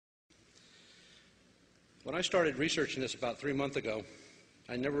When I started researching this about 3 months ago,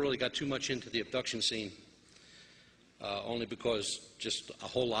 I never really got too much into the abduction scene, only because just a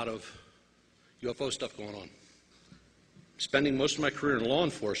whole lot of UFO stuff going on. Spending most of my career in law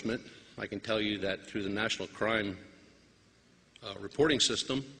enforcement, I can tell you that through the National Crime Reporting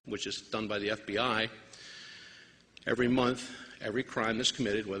System, which is done by the FBI, every month, every crime that's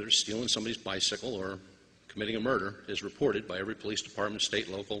committed, whether it's stealing somebody's bicycle or committing a murder, is reported by every police department, state,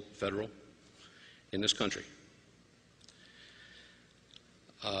 local, federal, in this country.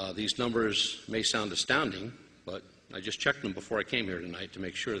 These numbers may sound astounding, but I just checked them before I came here tonight to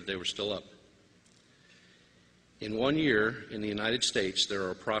make sure that they were still up. In 1 year in the United States, there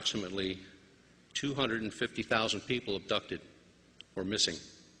are approximately 250,000 people abducted or missing.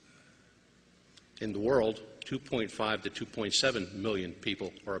 In the world, 2.5 to 2.7 million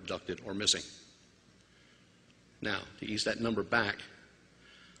people are abducted or missing. Now, to ease that number back,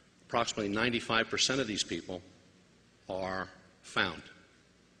 approximately 95% of these people are found.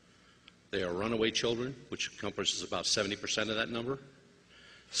 They are runaway children, which encompasses about 70% of that number.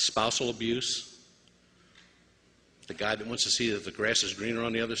 Spousal abuse, the guy that wants to see that the grass is greener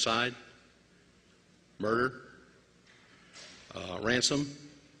on the other side, murder, ransom,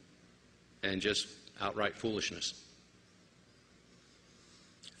 and just outright foolishness.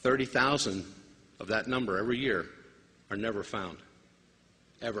 30,000 of that number every year are never found,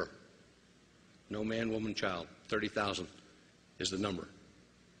 ever. No man, woman, child. 30,000 is the number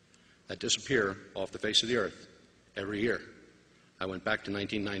that disappear off the face of the earth every year. I went back to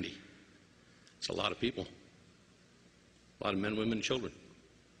 1990. It's a lot of people, a lot of men, women, and children.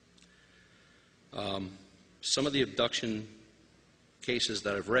 Some of the abduction cases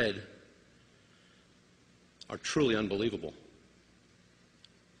that I've read are truly unbelievable,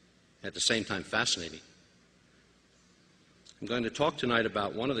 at the same time fascinating. I'm going to talk tonight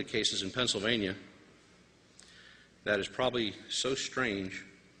about one of the cases in Pennsylvania that is probably so strange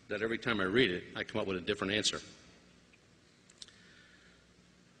that every time I read it, I come up with a different answer.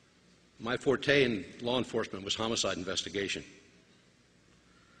 My forte in law enforcement was homicide investigation.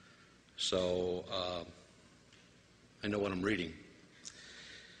 So I know what I'm reading.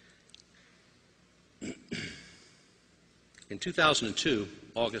 In 2002,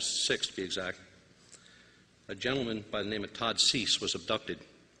 August 6th to be exact, a gentleman by the name of Todd Cease was abducted.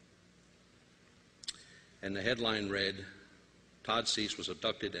 And the headline read, Todd Cease was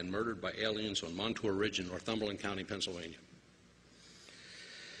abducted and murdered by aliens on Montour Ridge in Northumberland County, Pennsylvania.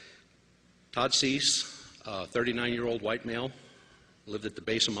 Todd Cease, a 39-year-old white male, lived at the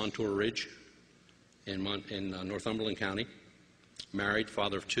base of Montour Ridge in Northumberland County, married,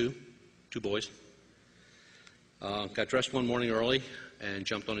 father of two boys. Got dressed one morning early and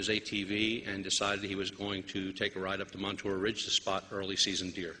jumped on his ATV and decided he was going to take a ride up to Montour Ridge to spot early season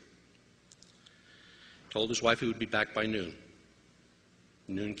deer. Told his wife he would be back by noon.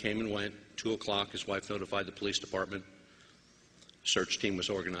 Noon came and went. 2 o'clock, his wife notified the police department. Search team was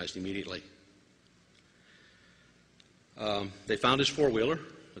organized immediately. They found his four-wheeler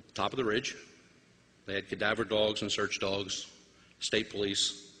at the top of the ridge. They had cadaver dogs and search dogs, state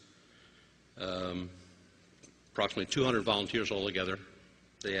police, approximately 200 volunteers altogether.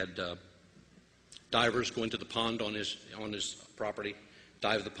 They had divers go into the pond on his property,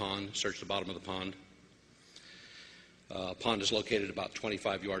 dive the pond, search the bottom of the pond. Pond is located about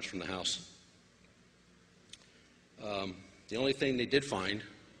 25 yards from the house. The only thing they did find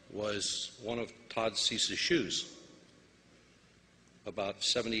was one of Todd Cease's shoes, about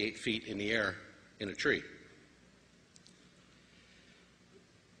 78 feet in the air in a tree.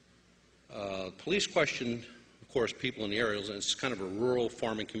 Police questioned, of course, people in the area, and it's kind of a rural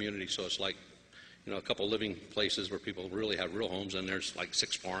farming community, so it's like, you know, a couple living places where people really have real homes, and there's like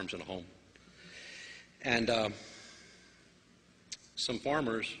 6 farms and a home. And some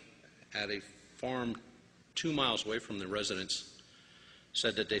farmers at a farm 2 miles away from the residence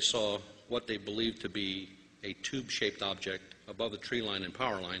said that they saw what they believed to be a tube-shaped object above the tree line and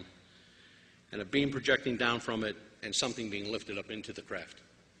power line, and a beam projecting down from it, and something being lifted up into the craft.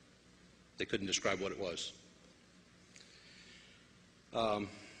 They couldn't describe what it was.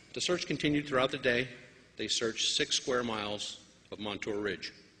 The search continued throughout the day. They searched 6 square miles of Montour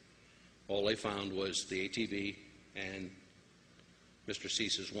Ridge. All they found was the ATV and Mr.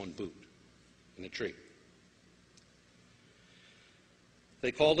 Cease's one boot in a tree.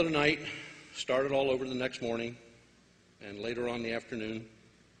 They called it a night, started all over the next morning, and later on in the afternoon,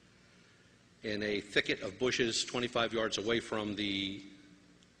 in a thicket of bushes 25 yards away from the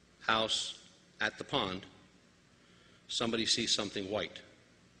house at the pond, somebody sees something white.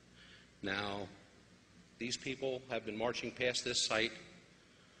 Now, these people have been marching past this site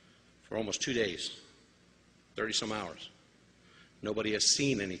for almost 2 days. 30-some hours. Nobody has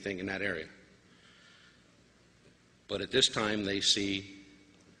seen anything in that area. But at this time, they see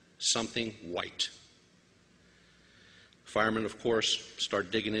something white. Firemen, of course,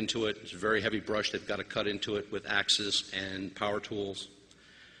 start digging into it. It's a very heavy brush. They've got to cut into it with axes and power tools.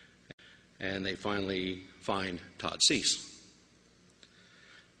 And they finally find Todd Cease.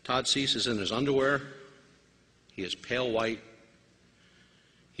 Todd Cease is in his underwear. He is pale white.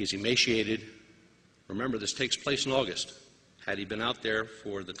 He's emaciated. Remember, this takes place in August. Had he been out there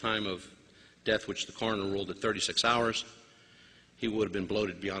for the time of death, which the coroner ruled at 36 hours, he would have been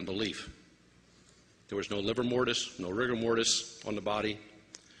bloated beyond belief. There was no livor mortis, no rigor mortis on the body,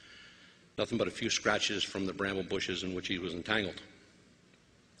 nothing but a few scratches from the bramble bushes in which he was entangled.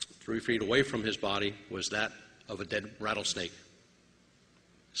 3 feet away from his body was that of a dead rattlesnake,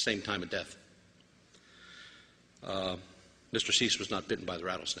 same time of death. Mr. Cease was not bitten by the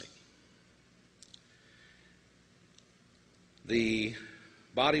rattlesnake. The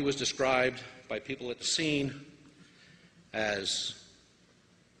body was described by people at the scene as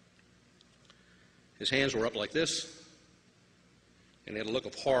his hands were up like this, and he had a look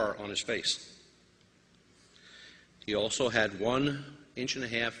of horror on his face. He also had 1.5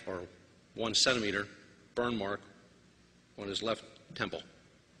 inches or 1 centimeter burn mark on his left temple.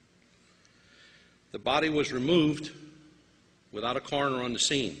 The body was removed without a coroner on the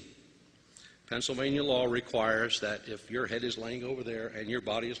scene. Pennsylvania law requires that if your head is laying over there and your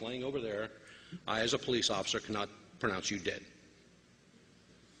body is laying over there, I, as a police officer, cannot pronounce you dead.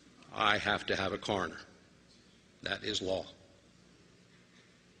 I have to have a coroner. That is law.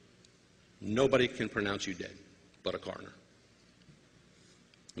 Nobody can pronounce you dead but a coroner,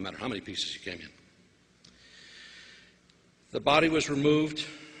 no matter how many pieces you came in. The body was removed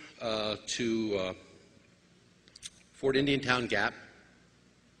to Fort Indian Town Gap.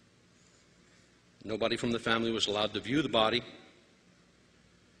 Nobody from the family was allowed to view the body,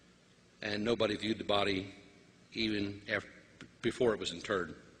 and nobody viewed the body even before it was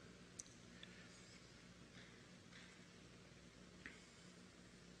interred.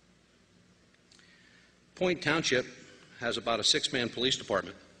 Point Township has about a 6-man police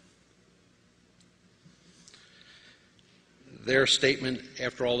department. Their statement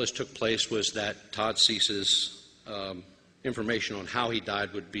after all this took place was that Todd Cease's information on how he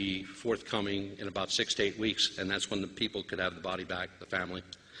died would be forthcoming in about 6 to 8 weeks, and that's when the people could have the body back, the family.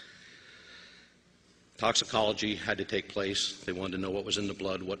 Toxicology had to take place. They wanted to know what was in the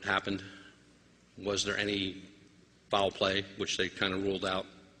blood, what happened. Was there any foul play, which they kind of ruled out.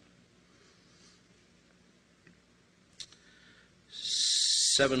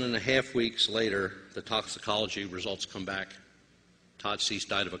 7.5 weeks later, the toxicology results come back. Todd Cease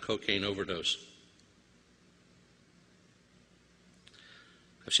died of a cocaine overdose.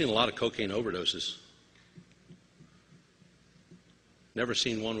 I've seen a lot of cocaine overdoses. Never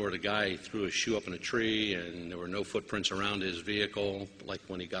seen one where the guy threw his shoe up in a tree and there were no footprints around his vehicle, like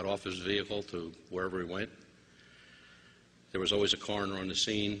when he got off his vehicle to wherever he went. There was always a coroner on the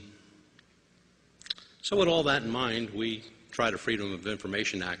scene. So with all that in mind, we tried a Freedom of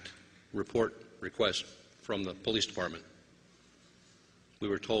Information Act report request from the police department. We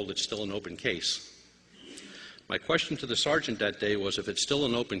were told it's still an open case. My question to the sergeant that day was, if it's still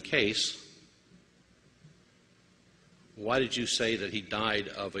an open case, why did you say that he died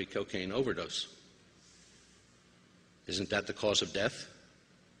of a cocaine overdose? Isn't that the cause of death?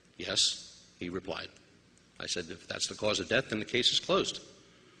 Yes, he replied. I said, if that's the cause of death, then the case is closed.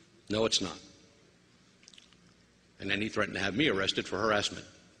 No, it's not. And then he threatened to have me arrested for harassment.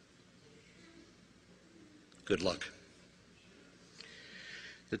 Good luck.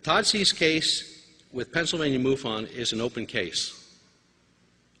 The Todd Cease case with Pennsylvania MUFON is an open case.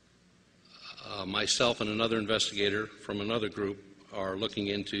 Myself and another investigator from another group are looking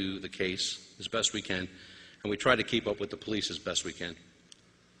into the case as best we can, and we try to keep up with the police as best we can.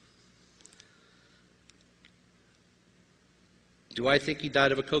 Do I think he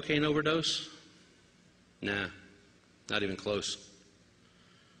died of a cocaine overdose? Nah, not even close.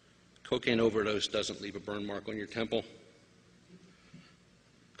 Cocaine overdose doesn't leave a burn mark on your temple.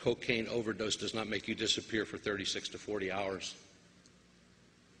 Cocaine overdose does not make you disappear for 36 to 40 hours.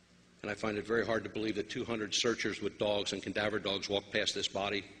 And I find it very hard to believe that 200 searchers with dogs and cadaver dogs walked past this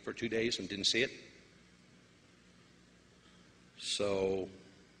body for 2 days and didn't see it. So,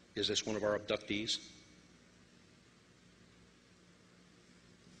 is this one of our abductees?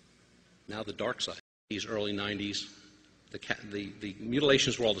 Now the dark side. These early 90s, the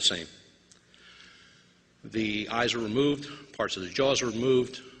mutilations were all the same. The eyes are removed, parts of the jaws are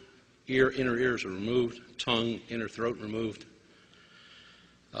removed, inner ears are removed, tongue, inner throat removed,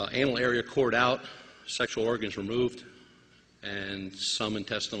 anal area cored out, sexual organs removed, and some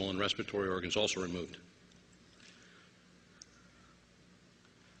intestinal and respiratory organs also removed.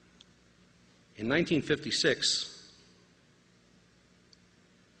 In 1956,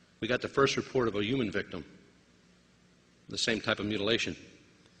 we got the first report of a human victim, the same type of mutilation.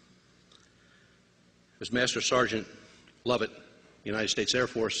 It was Master Sergeant Lovett, United States Air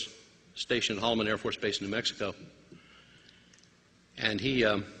Force, stationed at Holloman Air Force Base in New Mexico. And he,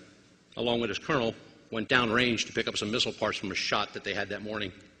 along with his colonel, went downrange to pick up some missile parts from a shot that they had that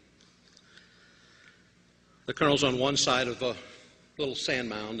morning. The colonel's on one side of a little sand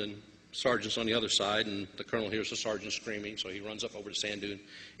mound, and sergeant's on the other side, and the colonel hears the sergeant screaming, so he runs up over the sand dune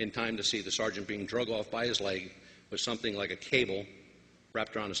in time to see the sergeant being drug off by his leg with something like a cable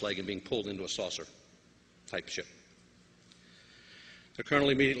wrapped around his leg and being pulled into a saucer type ship. The colonel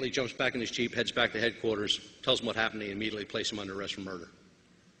immediately jumps back in his jeep, heads back to headquarters, tells them what happened, and immediately places him under arrest for murder.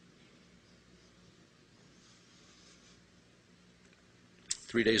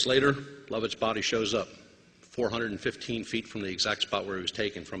 Three days later, Lovett's body shows up 415 feet from the exact spot where he was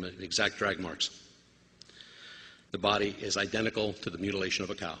taken, from the exact drag marks. The body is identical to the mutilation of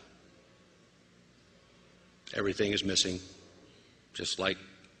a cow. Everything is missing, just like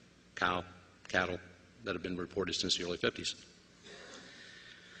cattle that have been reported since the early 50s.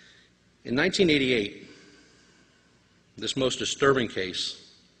 In 1988, this most disturbing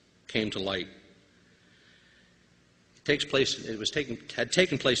case came to light. Had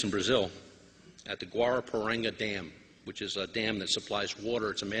taken place in Brazil at the Guaraparanga Dam, which is a dam that supplies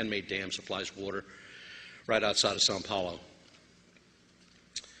water. It's a man-made dam, supplies water right outside of Sao Paulo.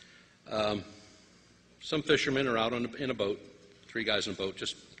 Some fishermen are out in a boat, 3 guys in a boat,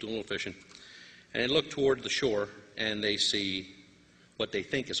 just doing a little fishing, and they look toward the shore and they see what they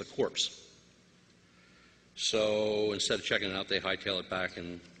think is a corpse. So instead of checking it out, they hightail it back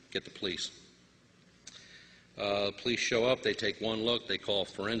and get the police. Police show up, they take one look, they call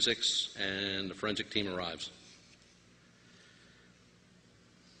forensics, and the forensic team arrives.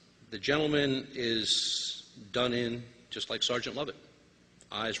 The gentleman is done in just like Sergeant Lovett.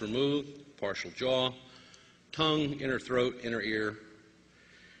 Eyes removed, partial jaw, tongue, inner throat, inner ear.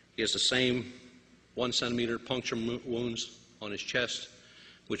 He has the same 1 centimeter puncture wounds on his chest,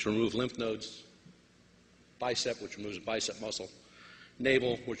 which remove lymph nodes, bicep, which removes a bicep muscle,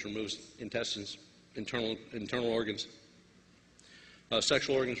 navel, which removes intestines, internal organs,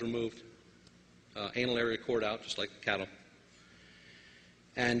 sexual organs removed, anal area cored out, just like cattle.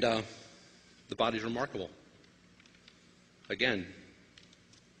 And the body's remarkable. Again,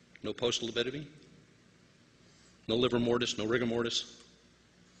 no postal epitome, no livor mortis, no rigor mortis.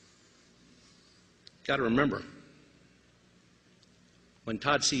 Got to remember, when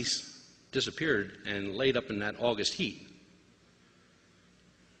Todd Cease disappeared and laid up in that August heat,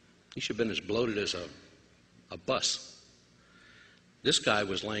 he should have been as bloated as a bus. This guy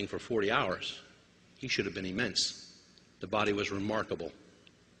was laying for 40 hours. He should have been immense. The body was remarkable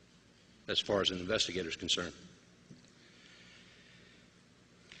as far as an investigator is concerned.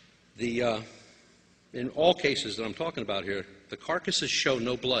 In all cases that I'm talking about here, the carcasses show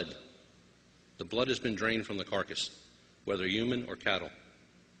no blood. The blood has been drained from the carcass, whether human or cattle.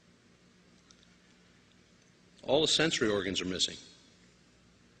 All the sensory organs are missing.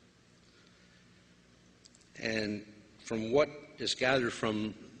 And from what is gathered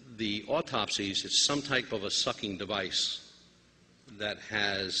from the autopsies, it's some type of a sucking device that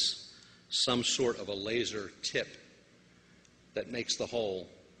has some sort of a laser tip that makes the hole,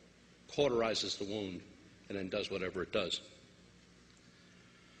 cauterizes the wound, and then does whatever it does.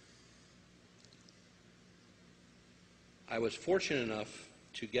 I was fortunate enough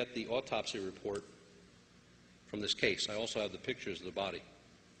to get the autopsy report from this case. I also have the pictures of the body.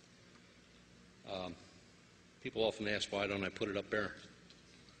 People often ask, why don't I put it up there?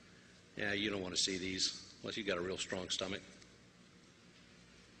 Yeah, you don't want to see these unless you've got a real strong stomach.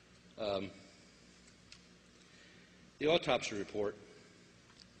 The autopsy report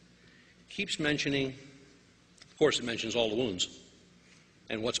keeps mentioning, of course it mentions all the wounds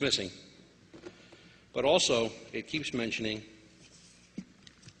and what's missing, but also it keeps mentioning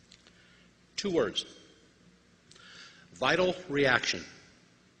 2 words: vital reaction.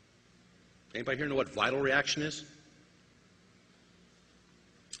 Anybody here know what vital reaction is?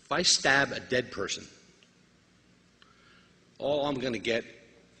 If I stab a dead person, all I'm going to get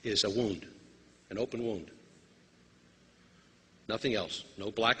is a wound, an open wound. Nothing else. No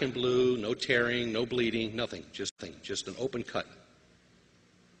black and blue, no tearing, no bleeding, nothing. Just an open cut.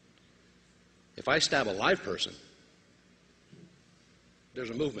 If I stab a live person,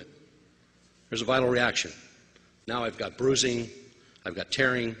 there's a movement. There's a vital reaction. Now I've got bruising, I've got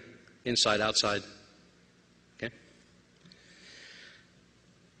tearing, inside, outside.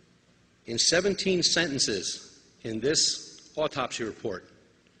 In 17 sentences in this autopsy report,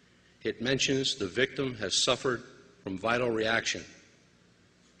 it mentions the victim has suffered from vital reaction.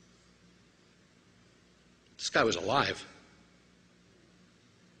 This guy was alive.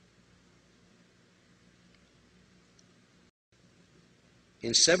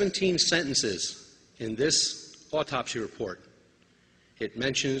 In 17 sentences in this autopsy report, it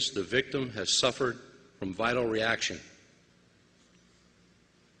mentions the victim has suffered from vital reaction.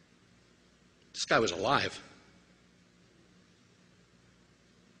 This guy was alive.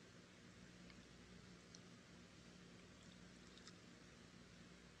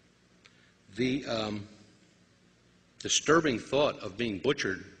 The disturbing thought of being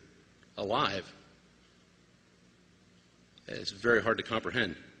butchered alive is very hard to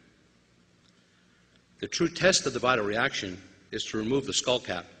comprehend. The true test of the vital reaction is to remove the skull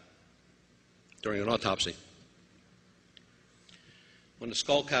cap during an autopsy. When the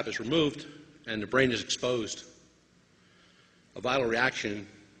skull cap is removed and the brain is exposed, a vital reaction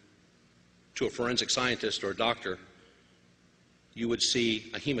to a forensic scientist or a doctor, you would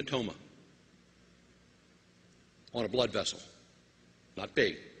see a hematoma on a blood vessel. Not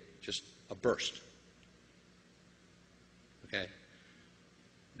big, just a burst. Okay?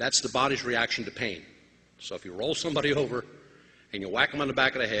 That's the body's reaction to pain. So if you roll somebody over and you whack them on the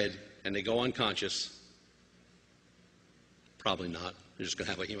back of the head and they go unconscious, probably not. They're just going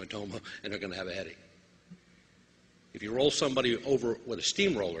to have a hematoma and they're going to have a headache. If you roll somebody over with a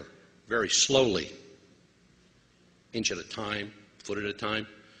steamroller very slowly, inch at a time, foot at a time,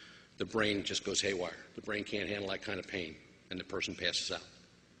 the brain just goes haywire. The brain can't handle that kind of pain and the person passes out,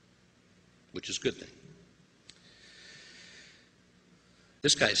 which is a good thing.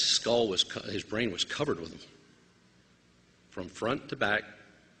 This guy's skull his brain was covered with them. From front to back,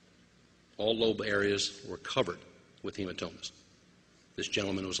 all lobe areas were covered with hematomas. This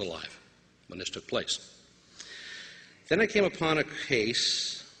gentleman was alive when this took place. Then I came upon a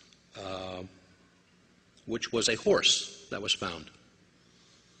case which was a horse that was found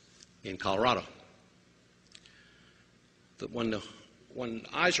in Colorado. When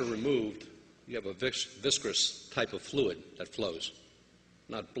eyes are removed, you have a viscous type of fluid that flows.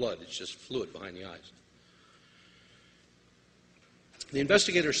 Not blood, it's just fluid behind the eyes. The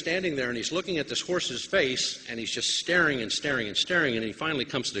investigator's standing there and he's looking at this horse's face and he's just staring and staring and staring, and he finally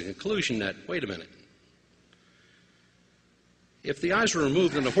comes to the conclusion that, wait a minute, if the eyes were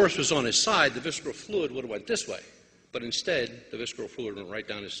removed and the horse was on his side, the visceral fluid would have went this way. But instead, the visceral fluid went right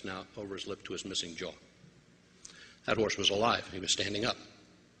down his snout, over his lip to his missing jaw. That horse was alive. He was standing up.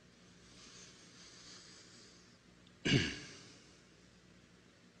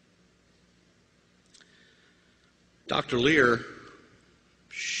 Dr. Lear,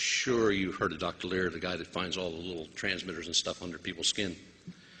 sure you've heard of Dr. Lear, the guy that finds all the little transmitters and stuff under people's skin.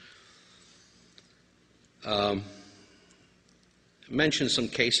 Mentioned some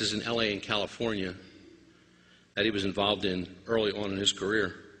cases in LA and California that he was involved in early on in his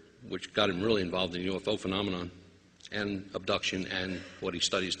career, which got him really involved in UFO phenomenon and abduction and what he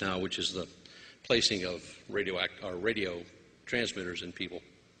studies now, which is the placing of radio transmitters in people.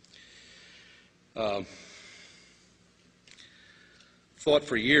 Thought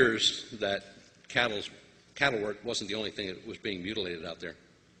for years that cattle work wasn't the only thing that was being mutilated out there.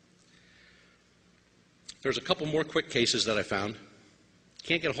 There's a couple more quick cases that I found.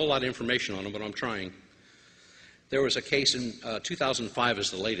 Can't get a whole lot of information on them, but I'm trying. There was a case in 2005 is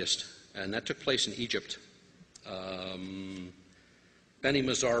the latest, and that took place in Egypt, Beni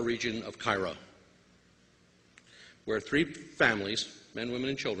Mazar region of Cairo, where 3 families, men, women,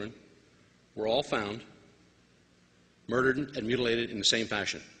 and children, were all found, murdered and mutilated in the same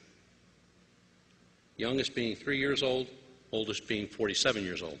fashion. Youngest being 3 years old, oldest being 47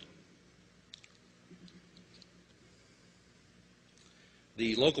 years old.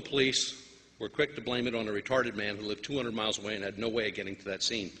 The local police were quick to blame it on a retarded man who lived 200 miles away and had no way of getting to that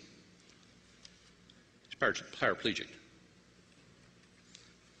scene. He's paraplegic.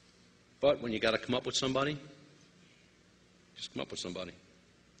 But when you got to come up with somebody, just come up with somebody.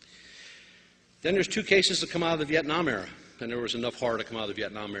 Then there's 2 cases that come out of the Vietnam era, and there was enough horror to come out of the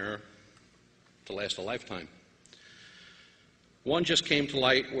Vietnam era to last a lifetime. One just came to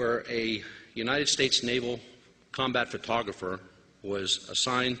light where a United States naval combat photographer was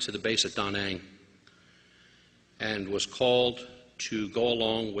assigned to the base at Da Nang and was called to go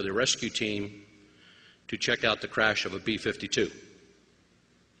along with a rescue team to check out the crash of a B-52.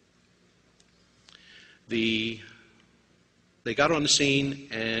 They got on the scene,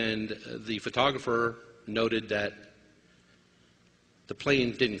 and the photographer noted that the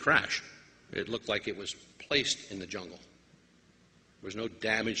plane didn't crash. It looked like it was placed in the jungle. There was no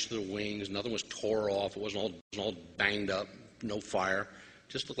damage to the wings. Nothing was tore off. It wasn't all banged up. No fire.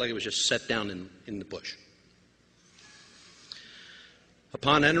 Just looked like it was just set down in the bush.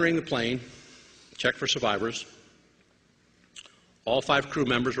 Upon entering the plane, checked for survivors. All 5 crew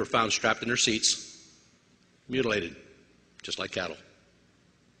members were found strapped in their seats, mutilated, just like cattle.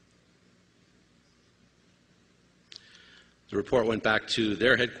 The report went back to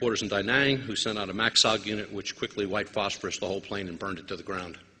their headquarters in Da Nang, who sent out a MACSOG unit, which quickly white phosphorused the whole plane and burned it to the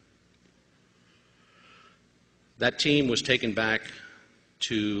ground. That team was taken back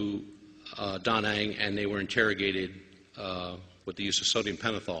to Da Nang, and they were interrogated with the use of sodium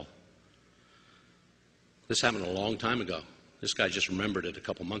pentothal. This happened a long time ago. This guy just remembered it a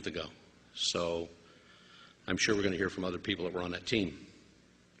couple months ago. So I'm sure we're going to hear from other people that were on that team.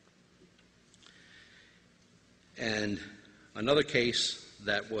 And another case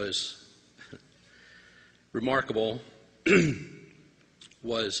that was remarkable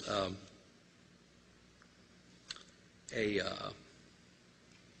was a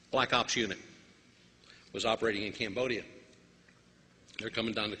Black Ops unit was operating in Cambodia. They're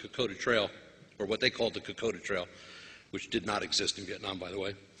coming down the Kokoda Trail, or what they called the Kokoda Trail, which did not exist in Vietnam, by the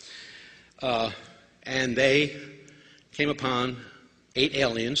way. And they came upon 8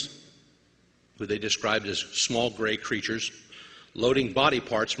 aliens, who they described as small gray creatures, loading body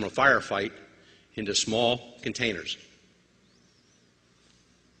parts from a firefight into small containers.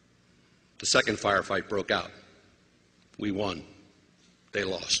 The second firefight broke out. We won. They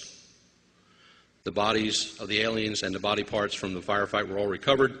lost. The bodies of the aliens and the body parts from the firefight were all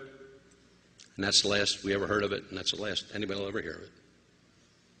recovered, and that's the last we ever heard of it, and that's the last anybody will ever hear of it.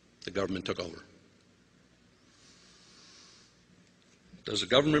 The government took over. Does the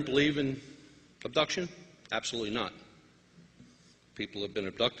government believe in abduction? Absolutely not. People who have been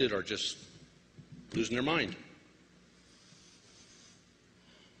abducted are just losing their mind.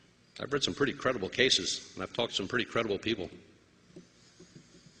 I've read some pretty credible cases, and I've talked to some pretty credible people.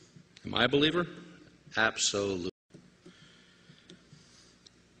 Am I a believer? Absolutely.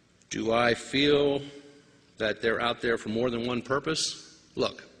 Do I feel that they're out there for more than one purpose?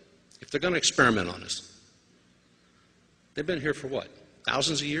 Look, if they're going to experiment on us, they've been here for what?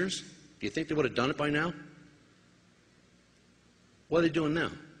 Thousands of years? Do you think they would have done it by now? What are they doing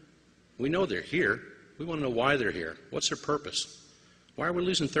now? We know they're here. We want to know why they're here. What's their purpose? Why are we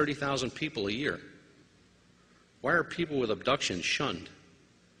losing 30,000 people a year? Why are people with abduction shunned?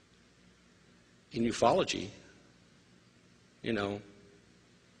 In ufology, you know,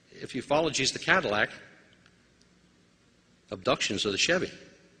 if ufology is the Cadillac, abductions are the Chevy.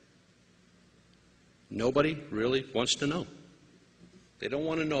 Nobody really wants to know. They don't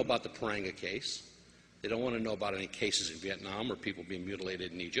want to know about the Paranga case. They don't want to know about any cases in Vietnam or people being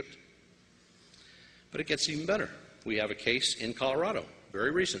mutilated in Egypt. But it gets even better. We have a case in Colorado,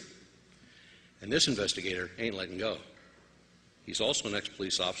 very recent. And this investigator ain't letting go. He's also an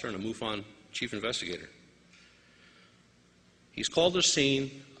ex-police officer and a MUFON chief investigator. He's called the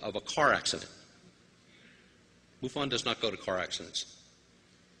scene of a car accident. MUFON does not go to car accidents.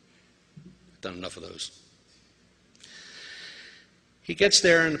 I've done enough of those. He gets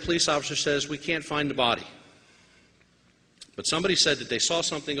there and the police officer says, "We can't find the body. But somebody said that they saw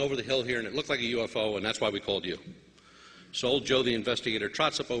something over the hill here and it looked like a UFO, and that's why we called you." So old Joe, the investigator,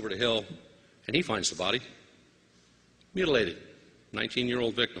 trots up over the hill and he finds the body. Mutilated.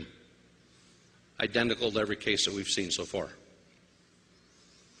 19-year-old victim. Identical to every case that we've seen so far.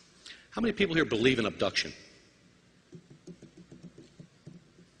 How many people here believe in abduction?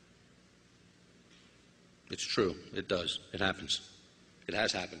 It's true. It does. It happens. It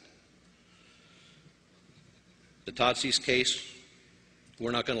has happened. The Totsis case,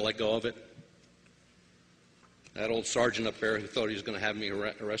 we're not going to let go of it. That old sergeant up there who thought he was going to have me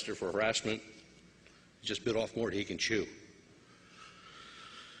arrested for harassment just bit off more than he can chew.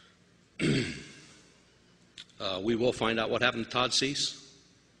 We will find out what happened to Todd Cease.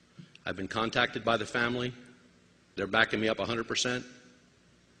 I've been contacted by the family. They're backing me up 100%.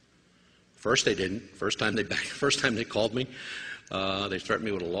 First they didn't. First time they called me, they threatened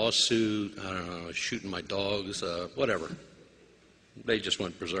me with a lawsuit. I don't know, shooting my dogs, whatever. They just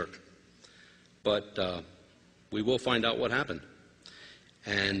went berserk. But we will find out what happened.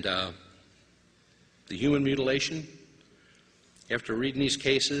 And the human mutilation, after reading these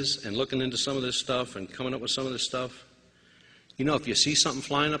cases and looking into some of this stuff and coming up with some of this stuff, you know, if you see something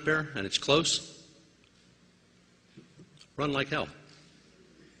flying up there and it's close, run like hell.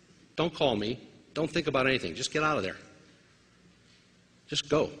 Don't call me. Don't think about anything. Just get out of there. Just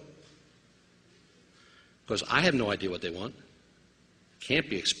go. Because I have no idea what they want. can't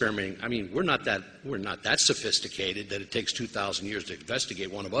be experimenting. I mean, we're not that sophisticated that it takes 2,000 years to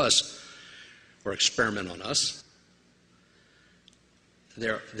investigate one of us or experiment on us.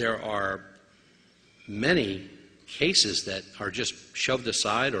 There are many cases that are just shoved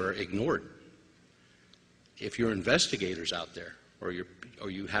aside or ignored. If you're investigators out there, or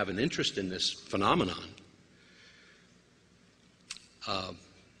you have an interest in this phenomenon,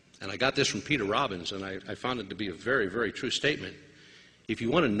 and I got this from Peter Robbins, and I found it to be a very, very true statement. If you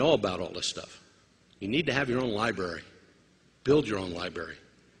want to know about all this stuff, you need to have your own library. Build your own library.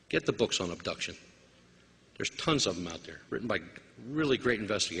 Get the books on abduction. There's tons of them out there, written by really great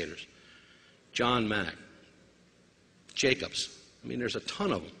investigators. John Mack, Jacobs. I mean, there's a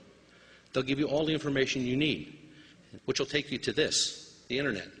ton of them. They'll give you all the information you need, which will take you to this, the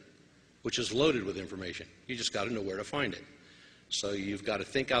internet, which is loaded with information. You just got to know where to find it. So you've got to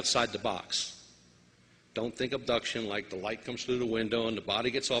think outside the box. Don't think abduction like the light comes through the window and the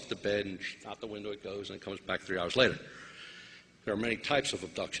body gets off the bed and out the window it goes and it comes back 3 hours later. There are many types of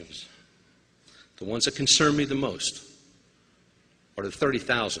abductions. The ones that concern me the most are the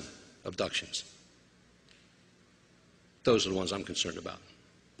 30,000 abductions. Those are the ones I'm concerned about.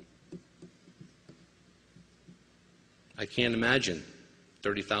 I can't imagine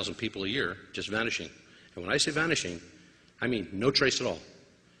 30,000 people a year just vanishing. And when I say vanishing, I mean no trace at all.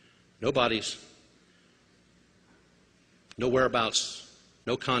 No bodies, no whereabouts,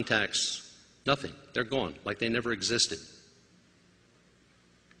 no contacts, nothing. They're gone, like they never existed.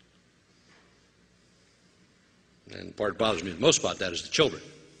 And the part that bothers me the most about that is the children.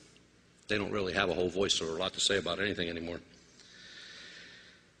 They don't really have a whole voice or a lot to say about anything anymore.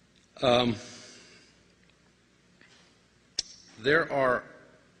 There are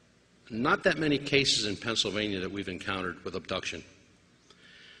not that many cases in Pennsylvania that we've encountered with abduction.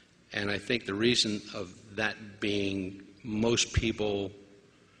 And I think the reason of that being most people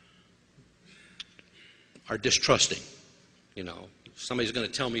are distrusting. You know, somebody's going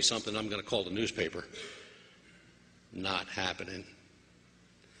to tell me something, I'm going to call the newspaper. Not happening.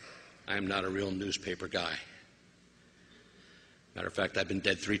 I'm not a real newspaper guy. Matter of fact, I've been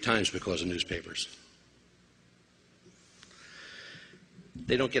dead 3 times because of newspapers.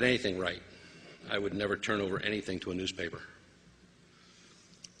 They don't get anything right. I would never turn over anything to a newspaper.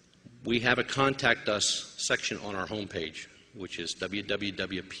 We have a Contact Us section on our homepage, which is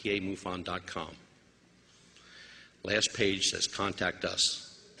www.pamufon.com. Last page says Contact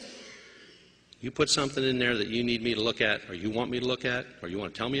Us. You put something in there that you need me to look at, or you want me to look at, or you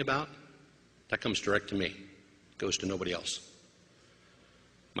want to tell me about, that comes direct to me. It goes to nobody else.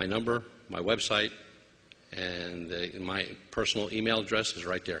 My number, my website, and my personal email address is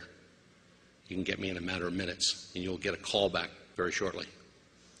right there. You can get me in a matter of minutes, and you'll get a call back very shortly.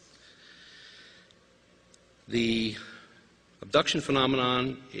 The abduction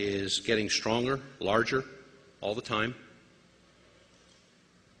phenomenon is getting stronger, larger, all the time.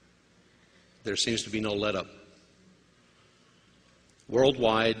 There seems to be no let-up.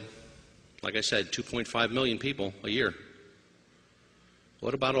 Worldwide, like I said, 2.5 million people a year.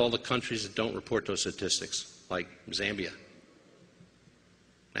 What about all the countries that don't report those statistics, like Zambia,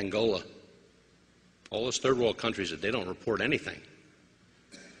 Angola, all those third world countries that they don't report anything?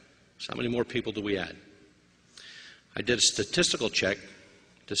 So how many more people do we add? I did a statistical check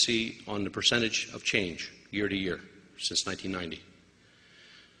to see on the percentage of change year to year since 1990.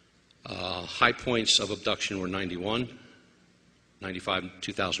 High points of abduction were 91, 95,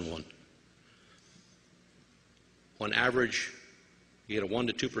 2001. On average, you get a 1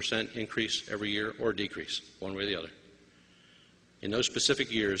 to 2% increase every year or decrease, one way or the other. In those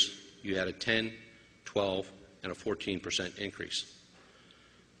specific years, you had a 10, 12, and a 14% increase.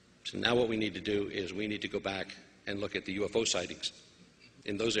 So now what we need to do is we need to go back and look at the UFO sightings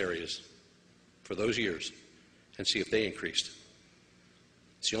in those areas for those years and see if they increased.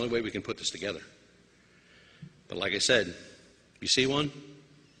 It's the only way we can put this together. But like I said, you see one,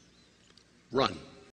 run.